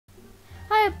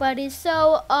Alright, buddy.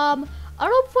 So, I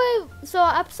don't play. So,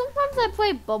 sometimes I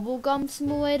play Bubblegum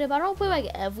Simulator, but I don't play like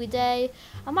every day.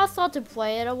 I might start to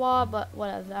play it a lot, but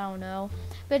whatever. I don't know.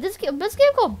 But this game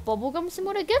called Bubblegum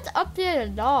Simulator gets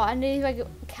updated a lot, and they like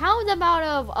count the amount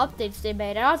of updates they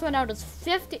made. And I also found out there's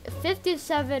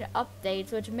 57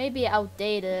 updates, which may be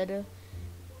outdated.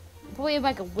 Probably in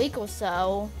like a week or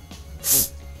so.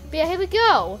 But yeah, here we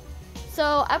go.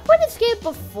 So I played this game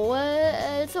before.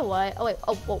 It's alright. Oh wait.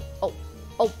 Oh.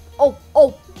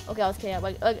 Okay, I was kidding.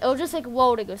 Like it was just like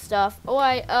loading of stuff.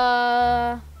 Alright.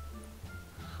 High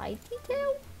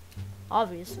detail.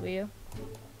 Obviously.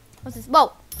 What's this?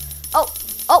 Whoa.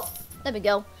 Oh. There we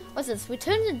go. What's this?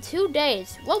 Returns in 2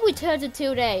 days. What returns in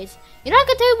 2 days? You're not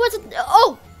gonna tell me what's it?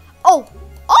 Oh.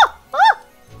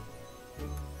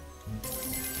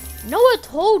 No one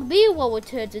told me what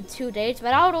returns in 2 days,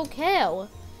 but I don't care.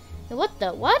 What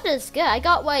is this? I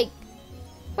got like,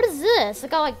 what is this? I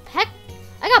got pet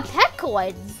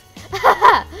coins.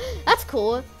 That's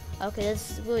cool. Okay,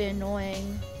 that's really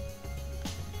annoying.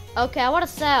 Okay, I want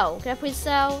to sell. Can I please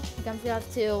sell? Okay, I'm gonna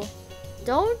have to.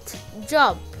 Don't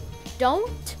jump.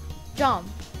 Don't jump.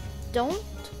 Don't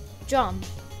jump.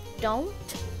 Don't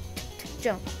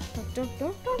jump.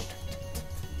 Don't jump.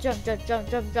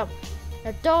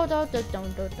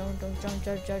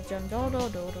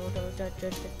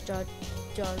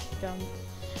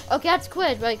 Okay, that's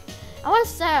quick. Like, I want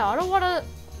to sell. I don't want to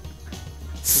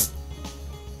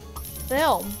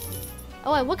film.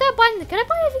 Oh wait, what can I buy? Can I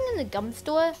buy anything in the gum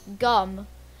store? Gum.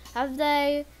 Have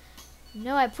they?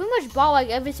 No, I pretty much bought like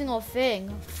every single thing.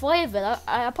 Flavor.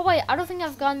 I don't think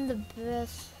I've gotten the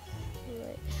best.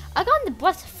 I got the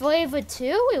best flavor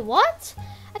too. Wait, what?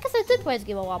 I guess I did play this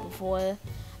game a lot before.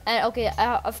 And okay,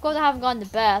 of course I haven't gotten the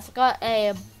best. I got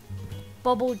a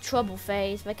bubble trouble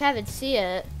face, but I can't even see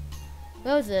it.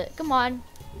 Where is it? Come on.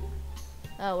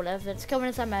 Oh, whatever. It's coming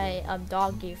inside my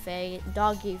doggy face.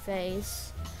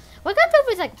 What kind of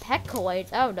these like pet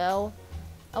coins? I don't know.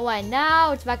 Oh wait,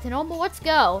 now it's back to normal. Let's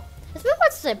go. It's been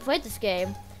much since I played this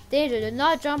game. Danger, do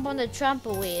not jump on the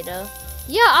trampoline.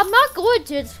 Yeah, I'm not going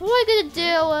to. It's probably gonna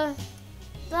do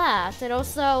that, and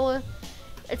also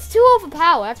it's too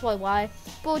overpowered. That's probably why.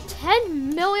 But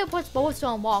 10 million plus bubbles to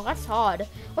unlock. That's hard.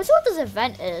 Let's see what this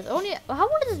event is. How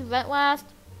long does this event last?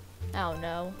 I don't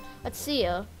know. Let's see.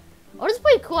 Oh, this is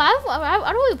pretty cool. I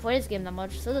don't really play this game that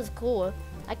much, so this is cool.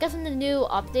 I guess in the new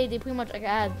update, they pretty much like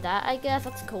added that. I guess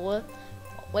that's cool.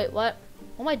 Wait, what?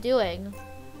 What am I doing?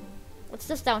 What's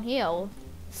this down here?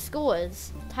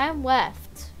 Scores. Time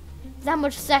left. That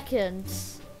much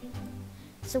seconds.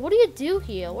 So what do you do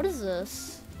here? What is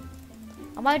this?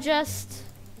 Am I just?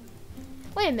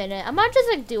 Wait a minute. Am I just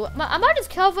like am I just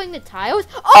covering the tiles?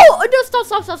 Oh no!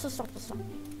 Stop!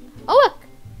 Oh look!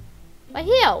 Right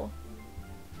here.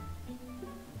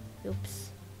 Oops.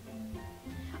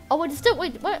 Oh wait,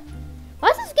 wait, what? Why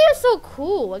is this game so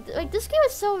cool? Like this game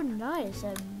is so nice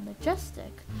and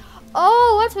majestic.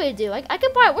 Oh, that's what I do. I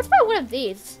can buy. What's my one of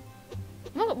these?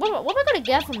 What am I gonna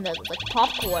get from this? Like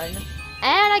popcorn,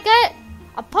 and I get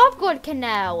a popcorn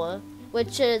canal,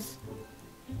 which is.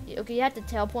 Okay, you have to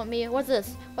teleport me. What's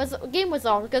this? What's the game was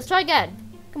on? Let's try again.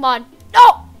 Come on.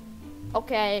 No.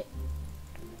 Okay.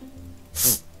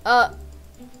 I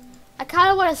kind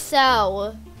of want to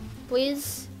sell,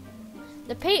 please.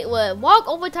 The paint wood. Walk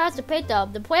over tiles to paint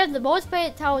them. The player of the most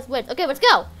paint tiles wins. Okay, let's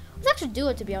go. Let's actually do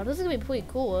it. To be honest, this is gonna be pretty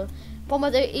cool.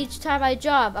 But each time I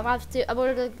jump, I'm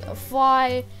gonna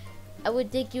fly a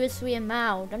ridiculously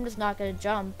amount. I'm just not gonna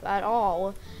jump at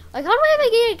all. Like, how do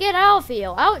I even get out of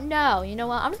here? I don't know. You know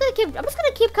what? I'm just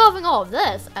gonna keep covering all of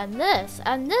this and this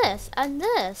and this and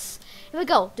this. Here we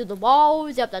go. Do the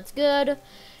walls. Yep, that's good.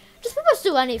 Just pretty much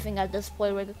do anything at this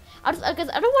point. Because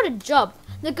I don't want to jump.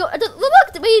 Look,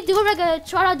 when you do like a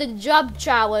try out the jump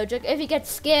challenge. Like if you get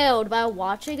scared by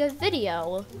watching a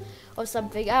video or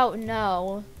something. I don't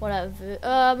know.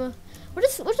 Whatever.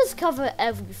 We'll just cover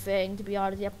everything. To be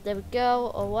honest. Yep. There we go.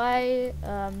 Alright.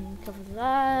 Cover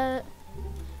that.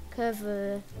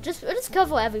 We'll just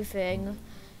cover everything.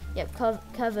 Yep,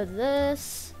 cover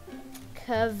this.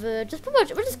 We'll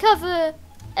just cover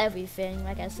everything,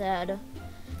 like I said.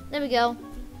 There we go.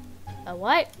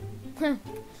 Alright.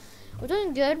 We're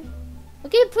doing good. We're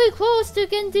getting pretty close to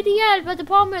getting to the end, but the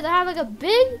problem is I have like a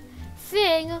big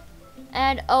thing.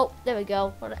 And oh, there we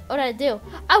go. What did I do?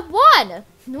 I won!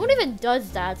 No one even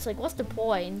does that. It's like, what's the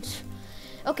point?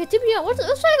 Okay, to be honest,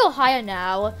 let's try to go higher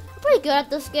now. I'm pretty good at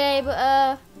this game.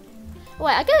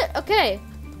 Wait, okay.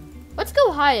 Let's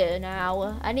go higher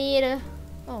now. I need,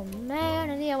 oh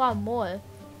man, I need a lot more.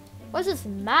 What's this?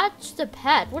 Match the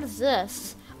pet. What is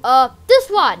this? This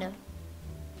one.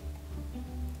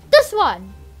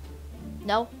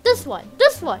 No, this one.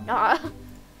 This one.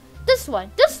 This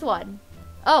one. This one.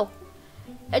 Oh.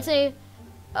 It's a,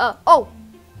 oh.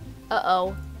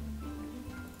 Uh-oh.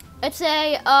 It's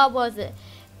a, what is it?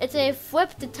 It's a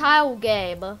flip the tile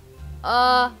game.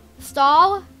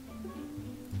 Stall?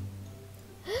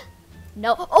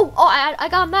 No. Oh, I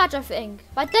got a match, I think.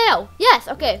 Right there. Yes,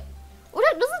 okay. Well,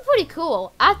 this is pretty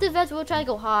cool. After this, we'll try to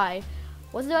go high.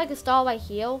 Was there like a stall right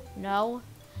here? No.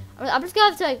 I'm just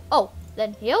gonna say, oh,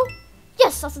 then here?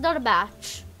 Yes, that's another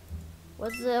match.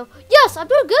 Was there? Yes, I'm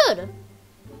doing good.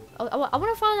 Oh, I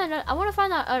want to find that. I want to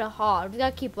find that other heart. We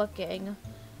gotta keep looking.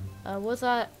 What's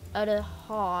that other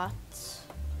heart?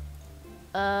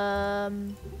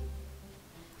 Where's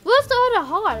the other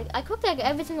heart? I cooked like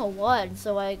every single one,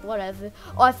 so like whatever.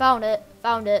 Oh, I found it.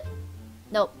 Found it.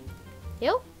 Nope.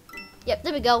 Here? Yep,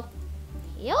 there we go.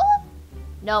 Here?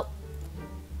 Nope.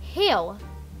 Here.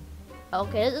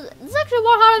 Okay, this is actually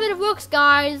more harder than it looks,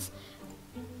 guys.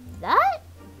 That?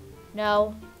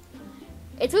 No.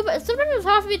 Sometimes it's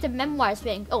hard for me to memorize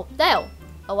things. Oh, there.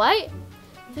 Alright.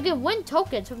 So we can win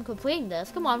tokens from completing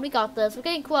this. Come on, we got this. We're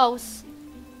getting close.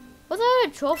 What's that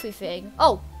other trophy thing?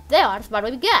 Oh, there. That's about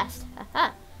what we guessed.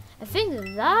 I think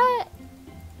that.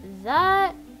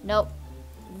 Nope.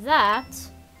 That.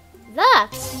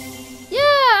 Yeah,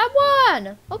 I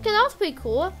won. Okay, that was pretty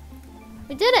cool.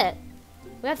 We did it.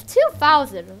 We have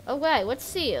 2,000. Okay, let's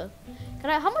see.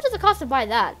 How much does it cost to buy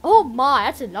that? Oh my,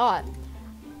 that's a lot.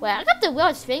 Wait, I got the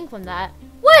weirdest thing from that.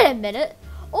 Wait a minute.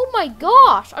 Oh my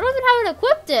gosh, I don't even have it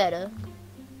equipped it.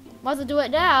 Might as well do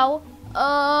it now.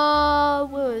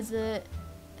 Where is it?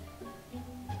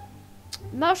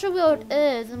 I'm not sure where it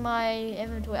is in my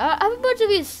inventory. I have a bunch of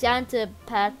these Santa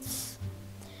pets.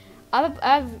 I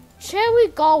have cherry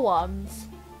golems.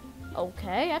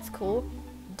 Okay, that's cool.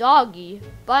 Doggy,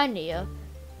 bunny.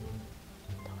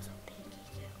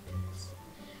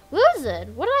 Where is it?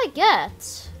 What did I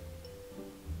get?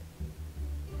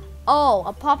 Oh,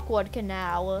 a popcorn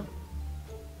canal.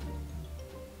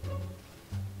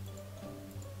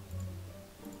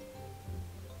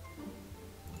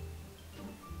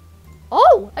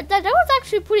 Oh, that was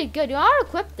actually pretty good. You know, I'm gonna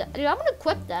equip that. Dude, I'm gonna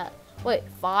equip that. Wait,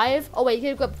 5? Oh wait, you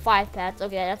can equip 5 pets.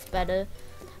 Okay, that's better.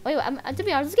 Wait, to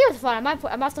be honest, this game is fun. I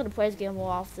might start to play this game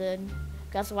more often.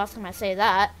 That's the last time I say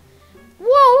that.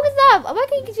 Whoa, look at that! I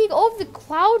reckon you can see all of the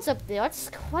clouds up there.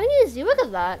 That's crazy. Look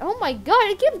at that. Oh my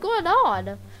god, it keeps going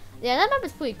on. Yeah, that map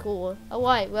is pretty cool.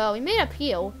 Alright, well, we made up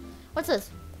here. What's this?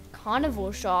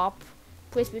 Carnival shop.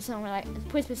 Please be something I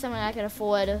can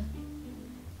afford.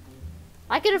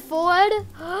 I can afford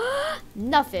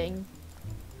nothing.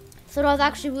 So I was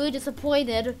actually really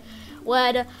disappointed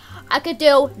when I could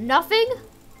do nothing.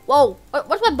 Whoa,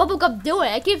 what's my bubblegum doing?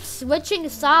 I keep switching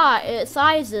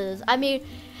sizes. I mean,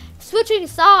 switching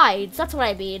sides. That's what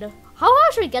I mean. How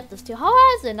high should we get this to? How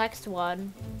high is the next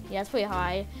one? Yeah, it's pretty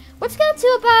high. Let's get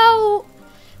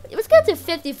to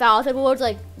 50,000 where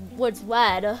it's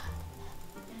red.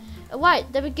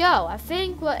 Right, there we go. I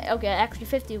think okay, actually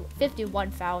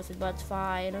 51,000, but it's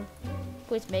fine.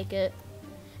 Please make it.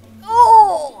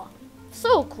 Oh,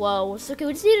 so close. Okay,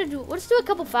 we just need to do. Let's do a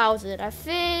couple thousand. I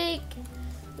think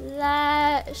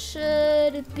that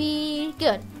should be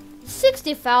good.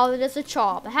 60,000 is a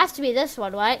chop. It has to be this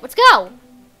one, right? Let's go.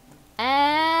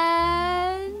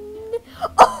 And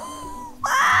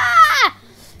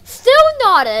still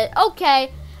not it.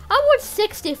 Okay, I want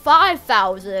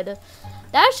 65,000.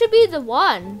 That should be the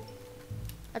one.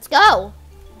 Let's go.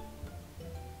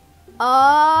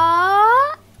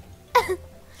 I'm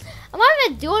not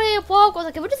even doing any vlogs.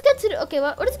 Okay, we'll just get to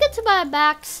we'll just get to my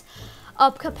max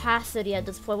capacity at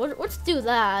this point. Let's do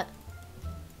that.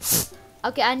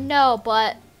 Okay, I know,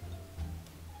 but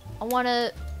I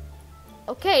wanna.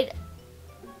 Okay,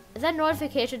 is that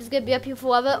notification just gonna be up here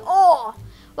forever? Oh,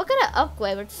 what kind of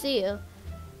upgrade? Let's see.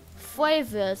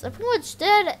 Flavors. I pretty much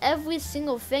did every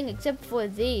single thing except for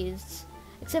these.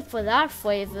 Except for that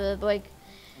flavor. Like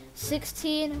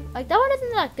 16. Like that one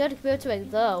isn't that good compared to like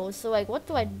those. So like what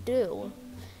do I do?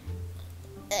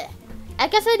 I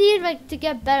guess I need like to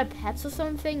get better pets or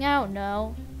something. I don't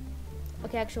know.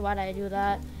 Okay, actually why did I do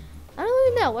that? I don't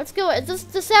really know. Let's go. Is this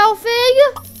the sell thing?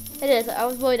 It is. I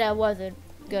was worried that it wasn't.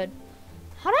 Good.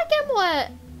 How do I get more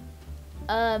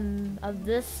of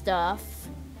this stuff?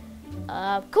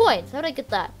 Coins. How do I get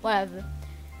that? Whatever.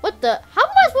 What the? How am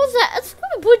I supposed to? It's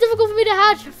gonna be pretty difficult for me to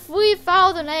hatch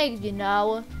 3,000 eggs, you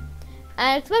know.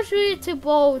 And especially to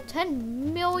blow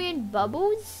 10 million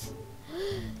bubbles.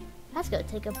 That's gonna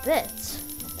take a bit.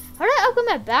 How do I upgrade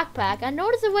my backpack? I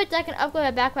noticed the way that I can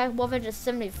upgrade my backpack more than just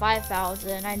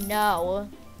 75,000. I know.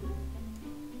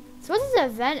 So what's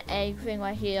this event egg thing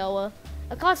right here?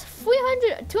 It costs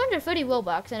 230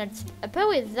 Robux, and it's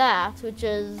apparently that, which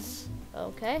is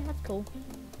okay. That's cool.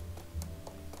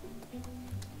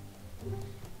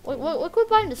 What could we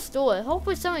buy in the store?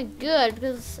 Hopefully something good,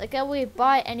 because I can't really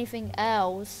buy anything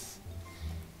else.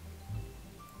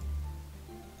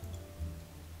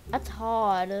 That's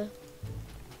hard.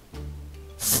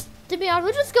 To be honest,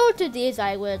 we'll just go to these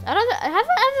islands. I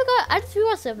just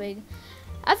realized something.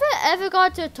 Have I ever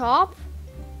got to the top?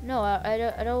 No,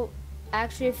 I don't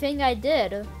actually think I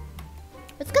did.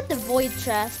 Let's get the void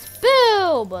chest.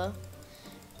 Boom!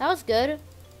 That was good.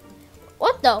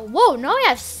 What the? Whoa, now I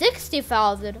have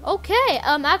 60,000. Okay,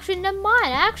 actually, never mind.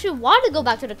 I actually want to go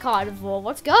back to the carnival.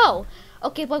 Let's go.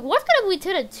 Okay, but what's gonna be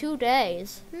to the 2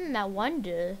 days? I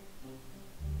wonder.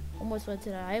 Almost went to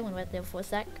the island right there for a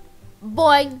sec.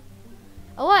 Boing!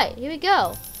 Alright, here we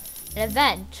go. An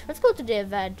event. Let's go to the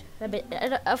event.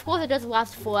 Of course, it doesn't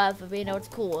last forever, but you know, it's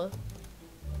cool.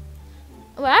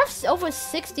 Well, I have over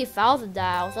 60,000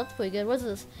 dials. That's pretty good. What's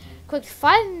this? Click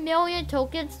 5 million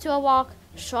tokens to unlock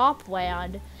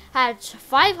Shopland. Hatch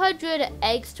 500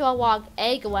 eggs to unlock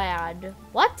Eggland.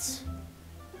 What?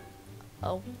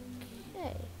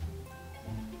 Okay.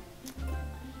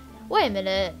 Wait a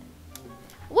minute.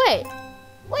 Wait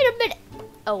a minute.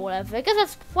 Oh, whatever. I guess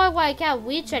that's probably why I can't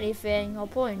reach anything. Or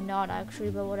probably not,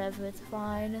 actually, but whatever. It's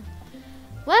fine.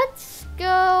 Let's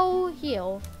go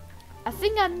heal. I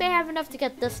think I may have enough to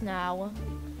get this now.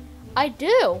 I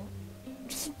do.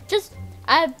 Just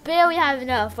I barely have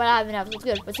enough, but I have enough. That's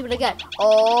good. Let's see what I get.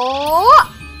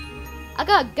 Oh! I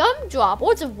got a gumdrop.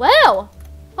 Oh, it's a whale.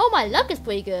 Oh, my luck is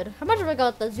pretty good. How much have I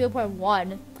got? The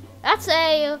 0.1. That's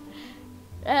a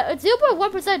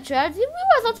 0.1% chance. You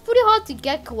realize that's pretty hard to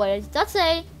get coins. That's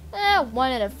a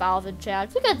 1 in 1,000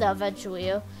 chance. We get that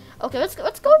eventually. Okay, let's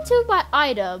go to my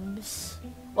items.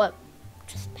 What?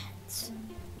 Just pets.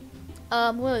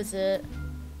 Where is it?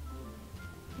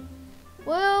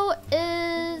 Well, what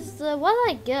did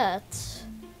I get?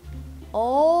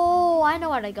 Oh, I know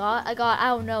what I got. I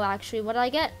don't know actually. What did I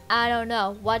get? I don't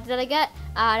know. What did I get?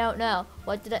 I don't know.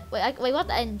 What did wait, what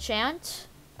the enchant?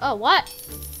 Oh, what?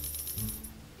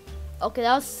 Okay,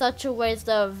 that was such a waste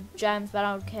of gems, but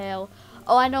I don't care.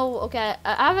 Oh, I know. Okay,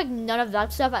 I have like none of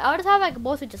that stuff. I just have like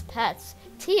mostly just pets.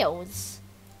 Teals.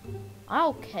 I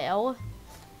don't care.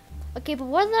 Okay, but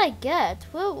what did I get?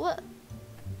 What?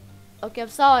 Okay, I'm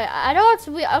sorry. I know it's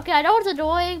weird. Okay, I know it's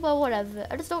annoying, but whatever.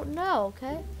 I just don't know.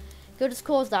 Okay, go just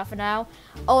close that for now.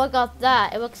 Oh, I got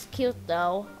that. It looks cute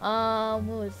though. What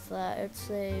was that? It's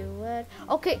a red.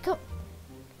 Okay, come.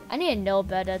 I need to know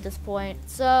better at this point.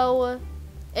 So,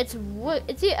 I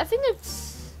think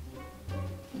it's.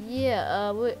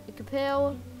 Yeah.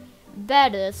 Compare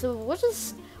better. So what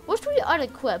should we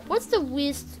unequip? What's the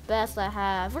least best I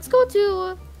have? Let's go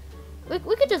to. We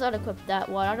could just unequip that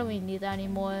one. I don't really need that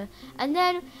anymore. And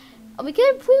then we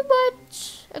can pretty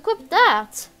much equip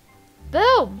that.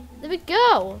 Boom! There we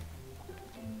go.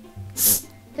 Cause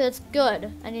it's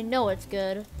good, and you know it's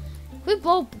good. Can we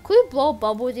blow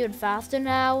bubbles even faster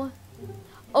now?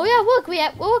 Oh yeah,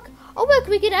 look. Oh look,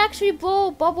 we can actually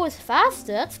blow bubbles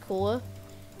faster. That's cool.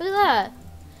 Look at that.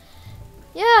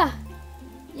 Yeah.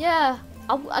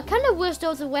 I kind of wish there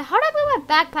was a way. How do I make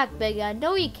my backpack bigger? I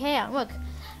know you can't. Look.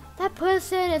 That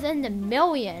person is in the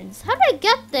millions. How did I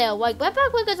get there? Like, my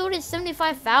backpack is only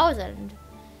 75,000.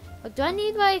 Like, do I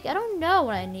need, like, I don't know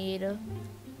what I need.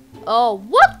 Oh,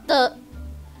 what the?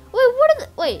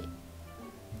 Wait.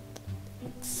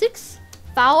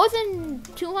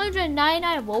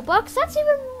 6,299 Robux? That's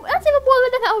even more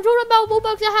than the total amount of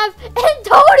Robux I have in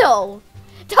total.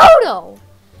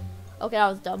 Okay, that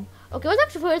was dumb. Okay,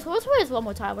 let's play this one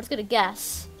more time. Let's get a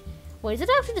guess. Wait, is it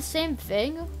actually the same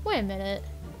thing? Wait a minute.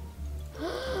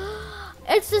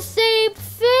 It's the same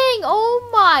thing. Oh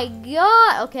my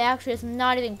god. Okay, actually, it's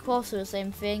not even close to the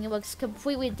same thing. It looks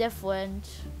completely different.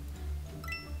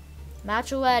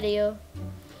 Match already.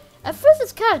 At first,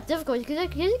 it's kind of difficult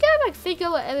because you gotta like figure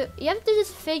out. You have to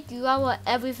just figure out what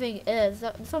everything is.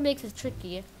 That's what makes it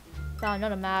tricky. Found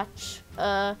another match.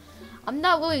 I'm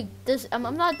not really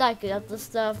I'm not that good at this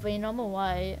stuff, but you know I'm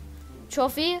alright.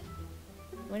 Trophy.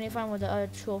 We need to find what the other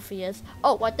trophy is.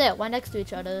 Oh, right there. Right next to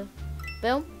each other.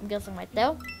 Boom. I'm guessing right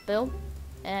there. Boom.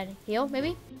 And heal,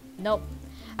 maybe? Nope.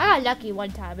 I got lucky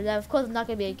one time, but then of course it's not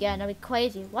gonna be again. That'd be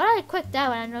crazy. Why did I click that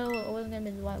when I know it wasn't gonna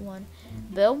be the right one?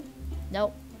 Boom.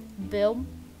 Nope. Boom.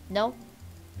 Nope.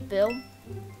 Boom.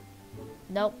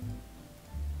 Nope.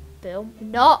 Boom.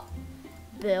 No.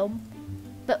 Boom.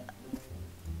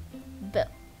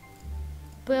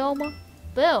 Boom.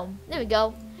 Boom. There we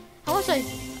go. How much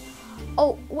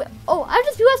Oh, wait, oh, I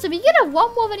just realized we get a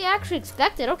one more than you actually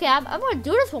expected. Okay, I'm gonna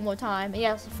do this one more time.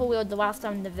 Yes, before we were the last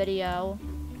time in the video.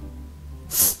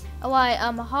 Alright,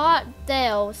 hot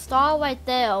Dale, Starlight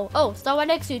Dale. Oh, star right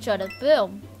next to each other.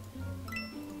 Boom.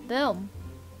 Boom.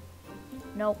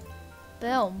 Nope.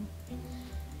 Boom.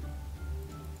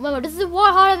 Remember, this is more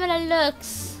harder than it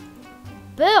looks.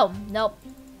 Boom. Nope.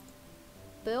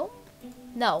 Boom.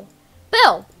 No.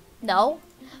 Boom. No.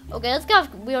 Okay, that's kind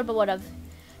of weird, but whatever.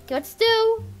 Okay, let's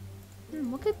do.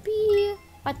 What could be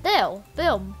right there?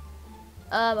 Boom.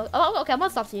 Oh, okay, I'm gonna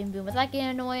stop seeing boom. Is that getting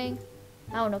annoying?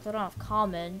 I don't know if I don't have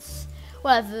comments.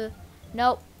 Whatever.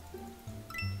 Nope.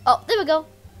 Oh, there we go.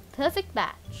 Perfect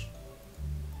match.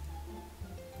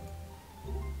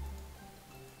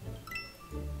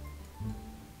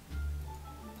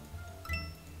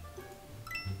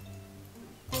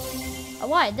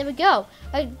 Alright, there we go.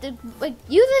 Like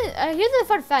using here's a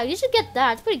fun fact. You should get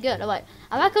that. It's pretty good. Alright.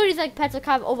 I like how these like pets are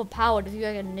kind of overpowered if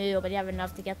you're like a noob, but you have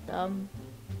enough to get them.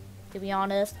 To be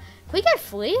honest. Can we get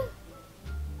free?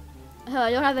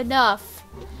 I don't have enough.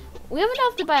 We have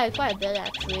enough to buy quite a bit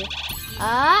actually.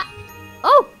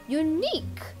 Oh,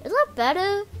 unique. Is that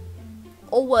better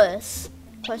or worse?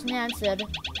 Question answered.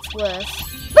 It's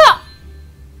worse. Ah!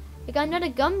 We got another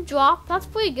gumdrop. That's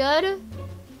pretty good.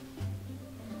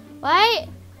 Right?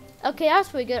 Okay, that's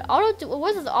pretty good. What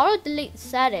is this? Auto delete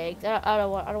settings. I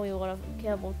don't even want to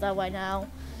care about that right now.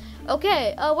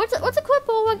 Okay. What's equipped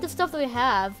with like the stuff that we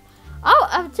have?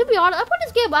 Oh, to be honest, I put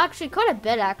this game actually quite a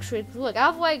bit actually. Look, I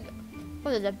have like,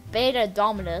 what is it? Beta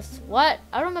Dominus. What?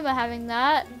 I don't remember having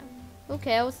that.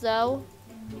 Okay, so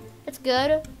it's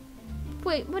good.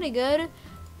 Pretty good.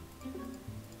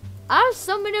 I have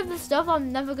so many of the stuff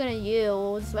I'm never gonna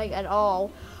use like at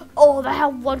all. Oh, I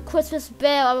have one Christmas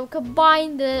bear. I will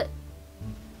combine it.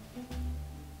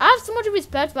 I have so much of these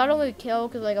pets, but I don't really kill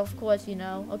because, like, of course, you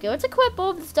know. Okay, let's equip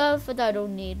all the stuff that I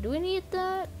don't need. Do we need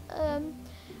that?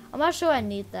 I'm not sure I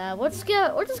need that. Let's just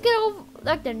get all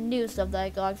like the new stuff that I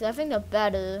got because I think they're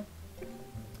better.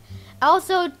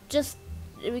 Also, just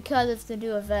because it's the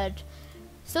new event.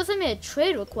 So send me a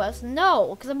trade request.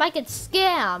 No, because I might get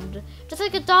scammed. Just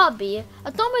like a Dobby.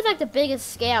 A Dobby is like the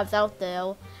biggest scams out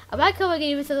there. I might come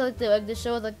again even like the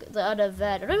show like the other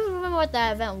event. I don't even remember what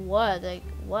that event was. Like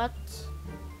what?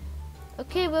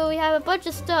 Okay, well we have a bunch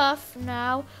of stuff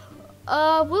now.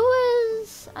 What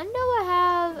was? I know I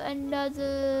have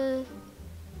another.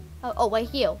 Oh, right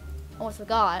here. Almost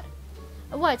forgot.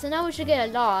 Alright, so now we should get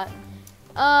a lot.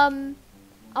 We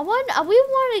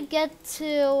want to get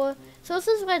to. So this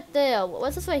is right there.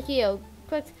 What's this right here?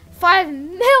 Quick, 5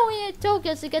 million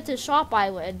tokens to get to Shop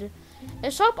Island.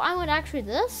 Is Shop Island actually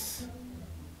this?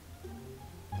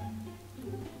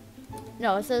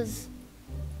 No, it says.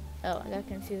 Oh, I got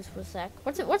confused for a sec.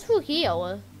 What's through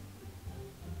here?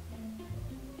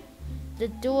 The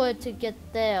door to get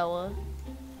there.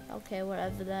 Okay,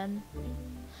 whatever then.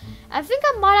 I think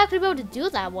I might actually be able to do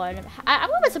that one. I'm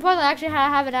a bit surprised I actually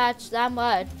haven't hatched that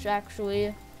much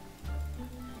actually.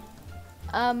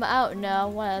 I don't know.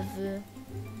 Whatever.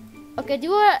 Okay, do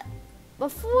you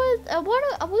before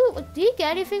do you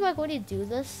get anything like when you do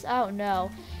this? I don't know.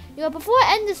 You know, before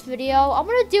I end this video, I'm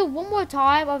gonna do one more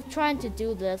time of trying to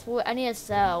do this. I need to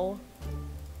sell.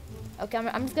 Okay,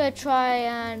 I'm just gonna try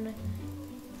and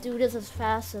do this as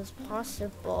fast as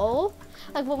possible.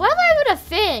 Like, why is that even a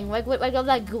thing? Like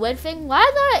that grid thing? Why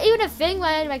is that even a thing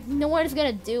when like no one is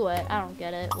gonna do it? I don't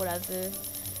get it. Whatever.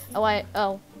 Oh,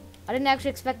 I didn't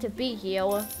actually expect to be here.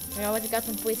 You know, I just got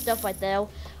some free stuff right there.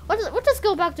 We'll just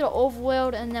go back to the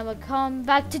overworld and then we'll come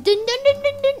back to dun dun dun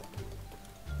dun dun.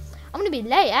 I'm gonna be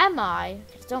late, am I?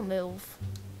 Just don't move.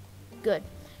 Good.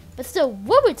 But still,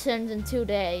 what returns in 2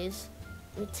 days?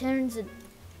 Returns in.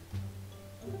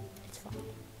 It's fine.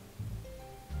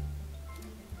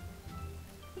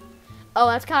 Oh,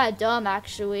 that's kind of dumb,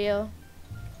 actually. I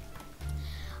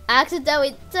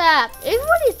accidentally tapped. Even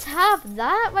when you tap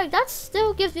that, like that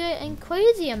still gives you a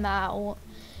crazy amount.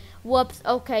 Whoops.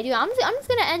 Okay, dude. I'm just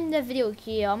gonna end the video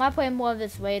here. I might play more of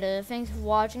this later. Thanks for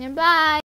watching and bye.